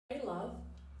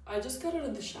I just got out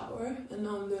of the shower and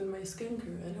now I'm doing my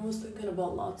skincare and I was thinking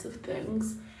about lots of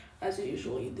things as you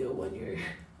usually do when you're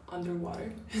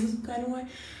underwater in some kind of way.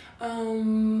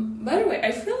 By the way,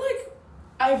 I feel like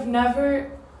I've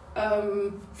never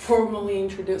formally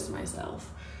introduced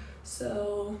myself.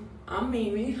 So I'm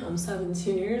Mimi, I'm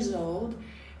 17 years old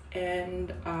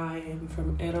and I am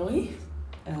from Italy.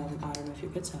 I don't know if you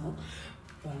could tell,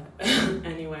 but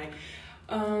anyway.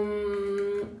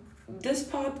 This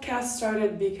podcast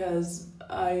started because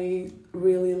I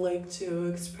really like to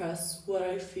express what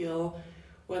I feel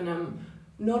when I'm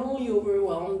not only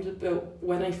overwhelmed, but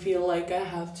when I feel like I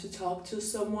have to talk to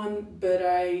someone, but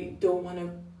I don't want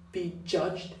to be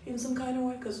judged in some kind of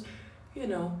way, because, you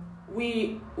know,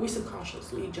 we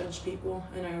subconsciously judge people,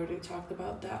 and I already talked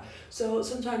about that. So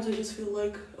sometimes I just feel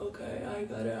like, okay, I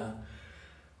gotta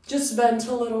just vent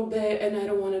a little bit, and I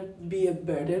don't want to be a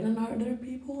burden on other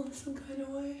people in some kind of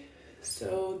way.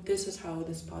 So this is how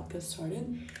this podcast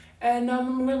started, and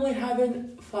I'm really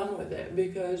having fun with it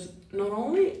because not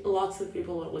only lots of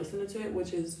people are listening to it,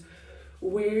 which is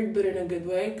weird but in a good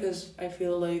way, because I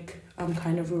feel like I'm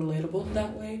kind of relatable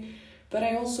that way, but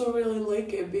I also really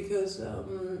like it because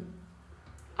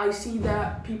I see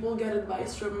that people get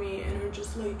advice from me and are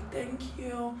just like, thank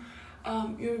you,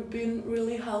 you've been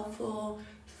really helpful,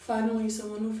 finally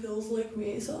someone who feels like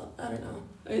me. So I don't know,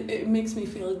 it makes me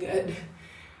feel good.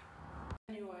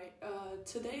 Anyway,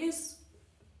 today's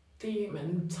theme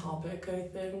and topic, I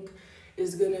think,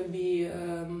 is gonna be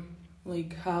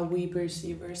like how we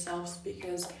perceive ourselves,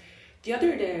 because the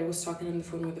other day I was talking on the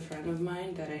phone with a friend of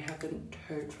mine that I haven't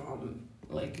heard from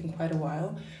like in quite a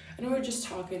while, and we were just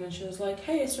talking and she was like,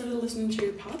 hey, I started listening to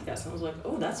your podcast, and I was like,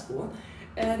 oh, that's cool.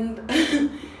 And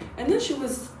and then she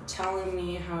was telling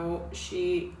me how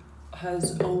she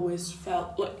has always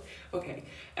felt like, okay,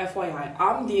 FYI,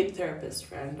 I'm the therapist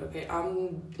friend, okay?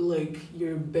 I'm like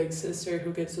your big sister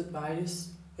who gets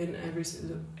advice in every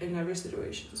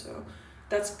situation. So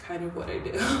that's kind of what I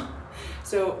do.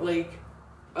 So like,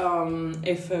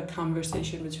 if a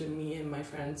conversation between me and my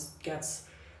friends gets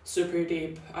super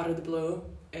deep out of the blue,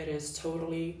 it is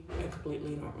totally and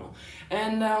completely normal.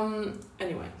 And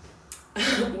anyway,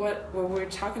 what we're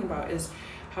talking about is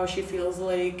how she feels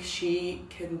like she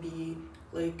can be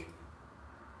like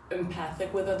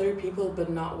empathic with other people but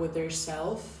not with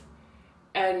herself.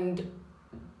 And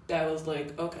that was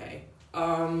like, okay,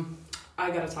 I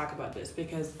gotta talk about this,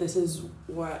 because this is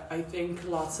what I think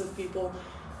lots of people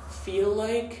feel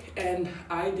like, and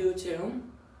I do too.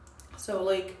 So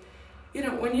like, you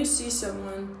know, when you see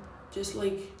someone just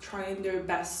like trying their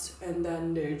best and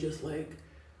then they're just like,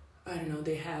 I don't know,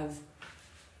 they have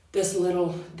this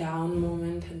little down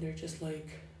moment and they're just like,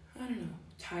 I don't know,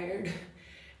 tired,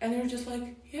 and they're just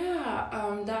like,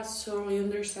 yeah, that's totally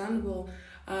understandable.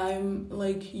 I'm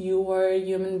like, you are a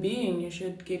human being, you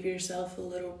should give yourself a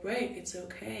little break, it's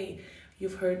okay,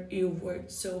 you've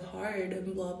worked so hard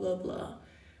and blah blah blah.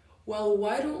 Well,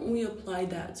 why don't we apply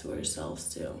that to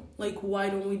ourselves too? Like, why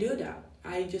don't we do that?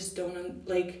 I just don't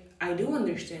like, I do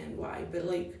understand why, but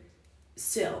like,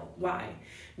 still, why?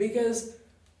 Because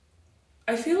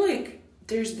I feel like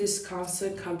there's this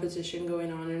constant competition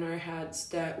going on in our heads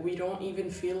that we don't even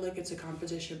feel like it's a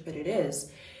competition, but it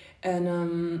is.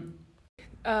 And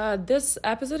this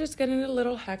episode is getting a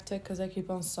little hectic because I keep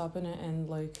on stopping it and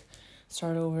like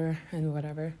start over and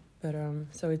whatever. But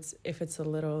so if it's a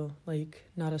little like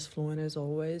not as fluent as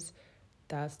always,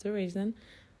 that's the reason.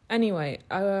 Anyway,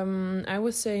 I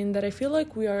was saying that I feel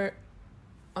like we are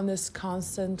on this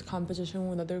constant competition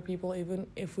with other people, even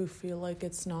if we feel like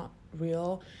it's not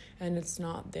real and it's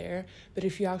not there. But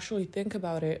if you actually think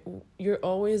about it, you're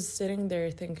always sitting there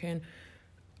thinking,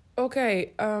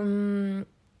 okay,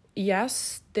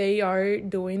 yes, they are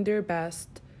doing their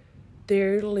best,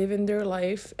 they're living their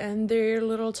life, and they're a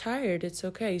little tired, it's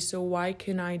okay, so why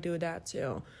can I do that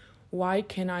too? Why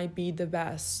can I be the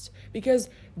best? Because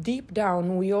deep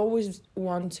down we always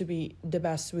want to be the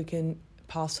best we can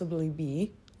possibly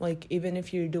be. Like, even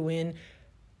if you're doing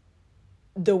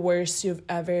the worst you've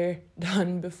ever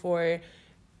done before,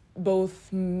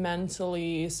 both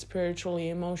mentally, spiritually,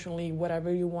 emotionally,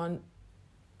 whatever you want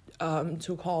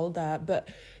to call that. But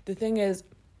the thing is,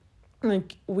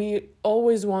 like, we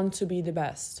always want to be the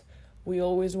best. We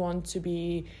always want to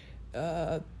be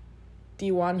the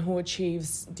one who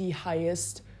achieves the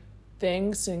highest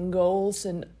things and goals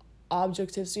and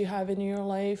objectives you have in your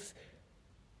life.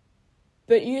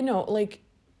 But, you know, like,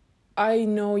 I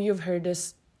know you've heard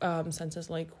this sentence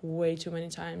like way too many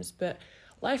times, but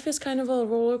life is kind of a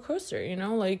roller coaster, you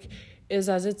know, like, is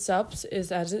as it's ups,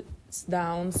 is as it's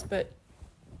downs, but,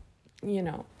 you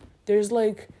know, there's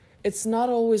like it's not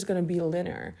always going to be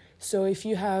linear. So if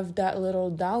you have that little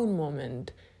down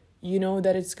moment, you know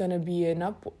that it's going to be an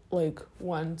up like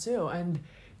one too. And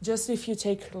just if you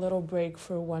take a little break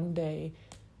for one day,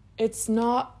 it's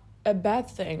not a bad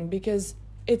thing, because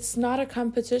it's not a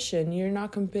competition. You're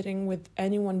not competing with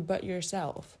anyone but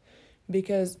yourself.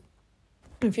 Because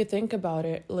if you think about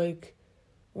it, like,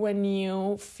 when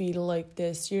you feel like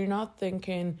this, you're not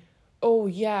thinking, oh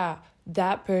yeah,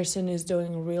 that person is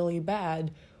doing really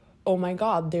bad. Oh my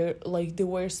God, they're like the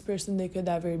worst person they could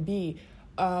ever be.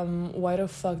 Why the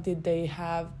fuck did they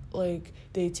have, like,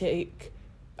 they take,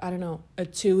 I don't know, a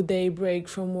 2-day break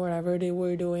from whatever they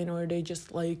were doing, or they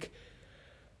just like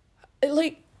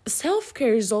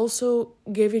self-care is also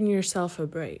giving yourself a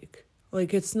break.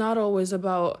 Like, it's not always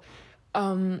about,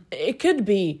 it could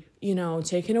be,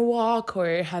 taking a walk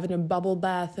or having a bubble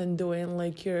bath and doing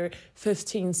like your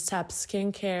 15-step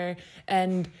skincare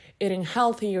and eating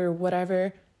healthy or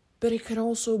whatever. But it could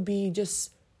also be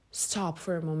just stop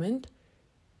for a moment,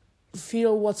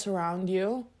 feel what's around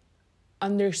you,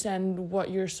 understand what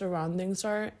your surroundings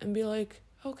are, and be like,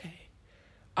 okay,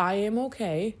 I am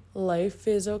okay. Life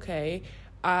is okay.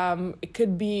 It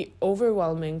could be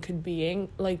overwhelming, could be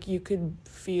like you could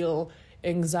feel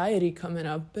anxiety coming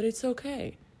up, but it's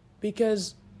okay,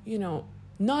 because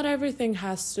not everything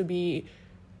has to be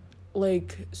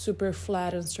like super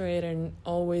flat and straight and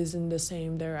always in the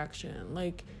same direction.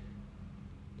 Like,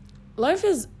 life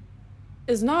is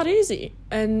not easy,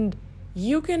 and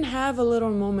you can have a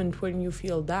little moment when you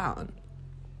feel down,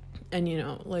 and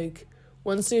like,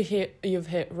 once you've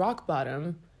hit rock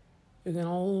bottom, you can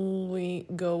only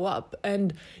go up.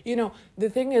 And the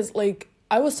thing is, like,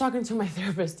 I was talking to my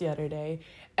therapist the other day,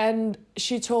 and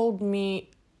she told me,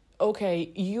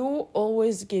 okay, you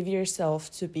always give yourself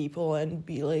to people and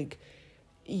be like,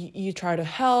 you try to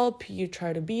help, you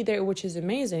try to be there, which is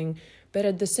amazing. But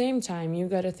at the same time, you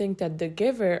got to think that the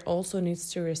giver also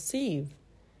needs to receive,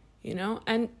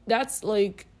 and that's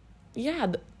like,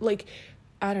 yeah, like,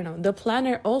 I don't know, the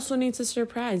planner also needs a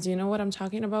surprise. You know what I'm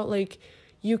talking about? Like,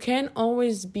 you can't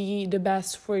always be the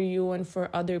best for you and for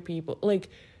other people. Like,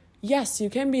 yes, you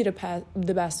can be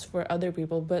the best for other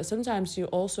people, but sometimes you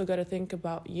also got to think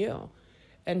about you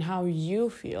and how you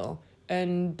feel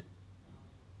and,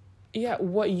 yeah,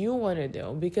 what you want to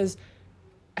do. Because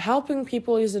helping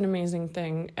people is an amazing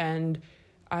thing. And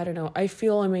I don't know, I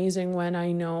feel amazing when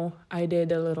I know I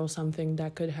did a little something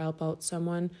that could help out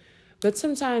someone. But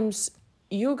sometimes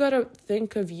you got to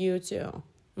think of you too.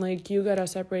 Like, you got to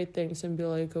separate things and be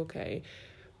like, okay,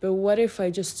 but what if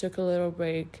I just took a little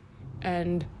break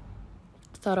and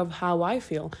thought of how I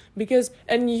feel?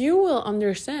 And you will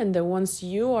understand that once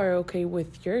you are okay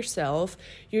with yourself,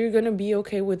 you're going to be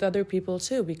okay with other people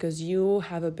too, because you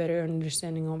have a better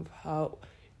understanding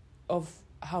of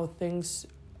how things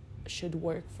should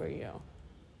work for you.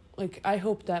 Like, I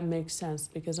hope that makes sense,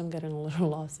 because I'm getting a little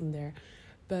lost in there.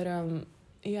 But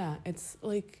yeah, it's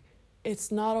like,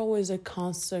 it's not always a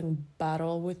constant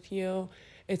battle with you.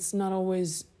 It's not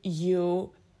always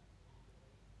you,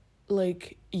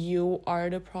 like, you are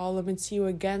the problem. It's you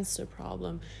against the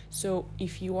problem. So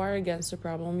if you are against the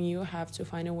problem, you have to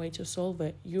find a way to solve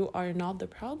it. You are not the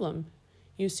problem.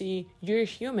 You see, you're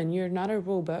human. You're not a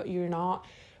robot. You're not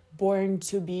born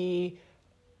to be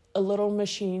a little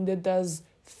machine that does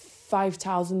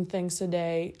 5,000 things a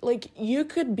day. Like, you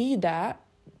could be that,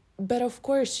 but of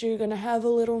course you're gonna have a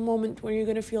little moment where you're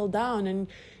gonna feel down and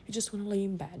you just want to lay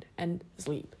in bed and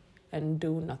sleep and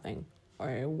do nothing,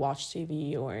 or watch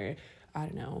TV, or I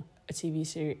don't know, a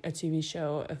TV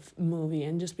show, a movie,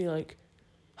 and just be like,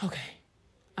 okay,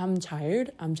 I'm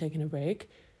tired, I'm taking a break,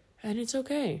 and it's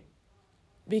okay.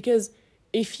 Because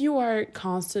if you are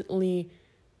constantly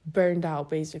burned out,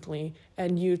 basically,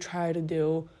 and you try to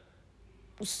do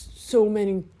so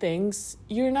many things,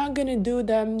 you're not gonna do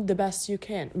them the best you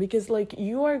can, because like,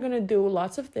 you are gonna do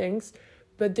lots of things,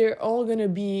 but they're all gonna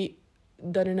be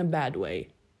done in a bad way,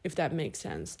 if that makes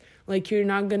sense. Like, you're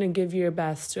not gonna give your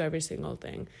best to every single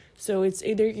thing. So it's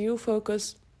either you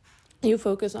focus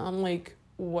on like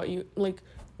what you like,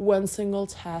 one single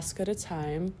task at a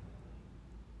time,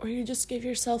 or you just give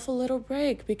yourself a little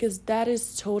break, because that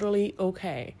is totally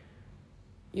okay.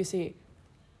 You see,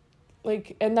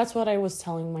 like, and that's what I was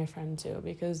telling my friend too,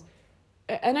 because,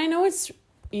 and I know it's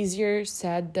easier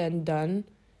said than done,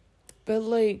 but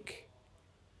like,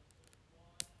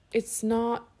 it's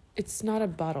not a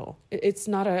battle. It's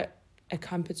not a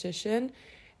competition,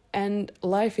 and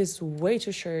life is way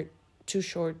too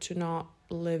short to not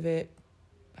live it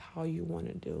how you want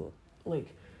to do. Like,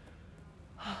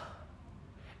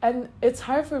 And it's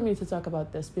hard for me to talk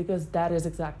about this because that is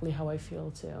exactly how I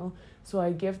feel too. So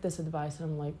I give this advice and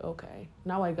I'm like, okay,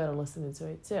 now I gotta listen to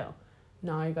it too.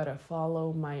 Now I gotta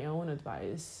follow my own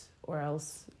advice or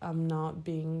else I'm not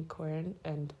being coherent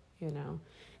and,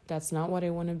 that's not what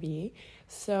I want to be.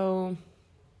 So,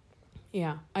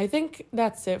 yeah, I think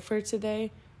that's it for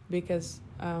today because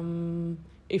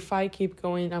if I keep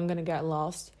going, I'm gonna get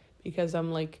lost because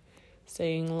I'm like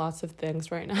saying lots of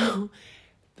things right now.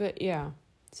 But yeah,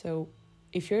 so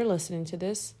if you're listening to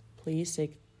this, please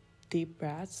take deep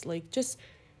breaths, like just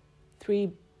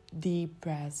 3 deep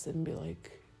breaths and be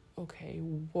like, okay,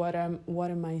 what am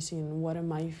I seeing? What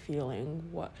am I feeling?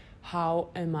 How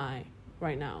am I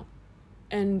right now?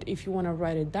 And if you want to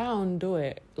write it down, do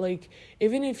it. Like,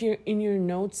 even if you're in your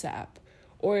notes app,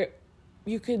 or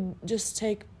you could just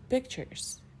take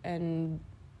pictures and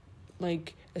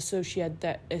like associate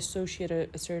a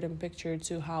certain picture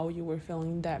to how you were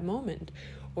feeling that moment.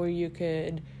 Or you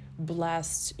could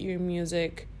blast your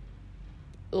music,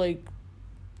 like,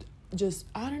 just,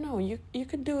 I don't know, you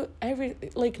could do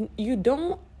like, you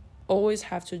don't always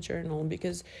have to journal,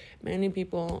 because many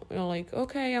people are like,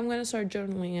 okay, I'm gonna start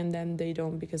journaling, and then they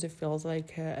don't, because it feels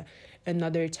like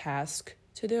another task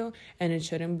to do. And it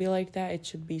shouldn't be like that. It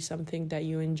should be something that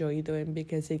you enjoy doing,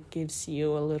 because it gives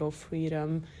you a little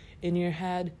freedom in your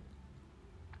head.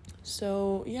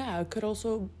 So yeah,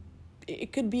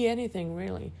 it could be anything,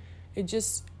 really. It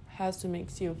just has to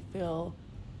make you feel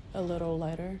a little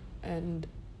lighter and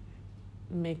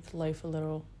make life a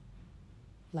little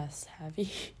less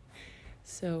heavy.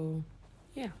 So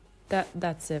yeah,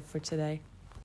 that's it for today.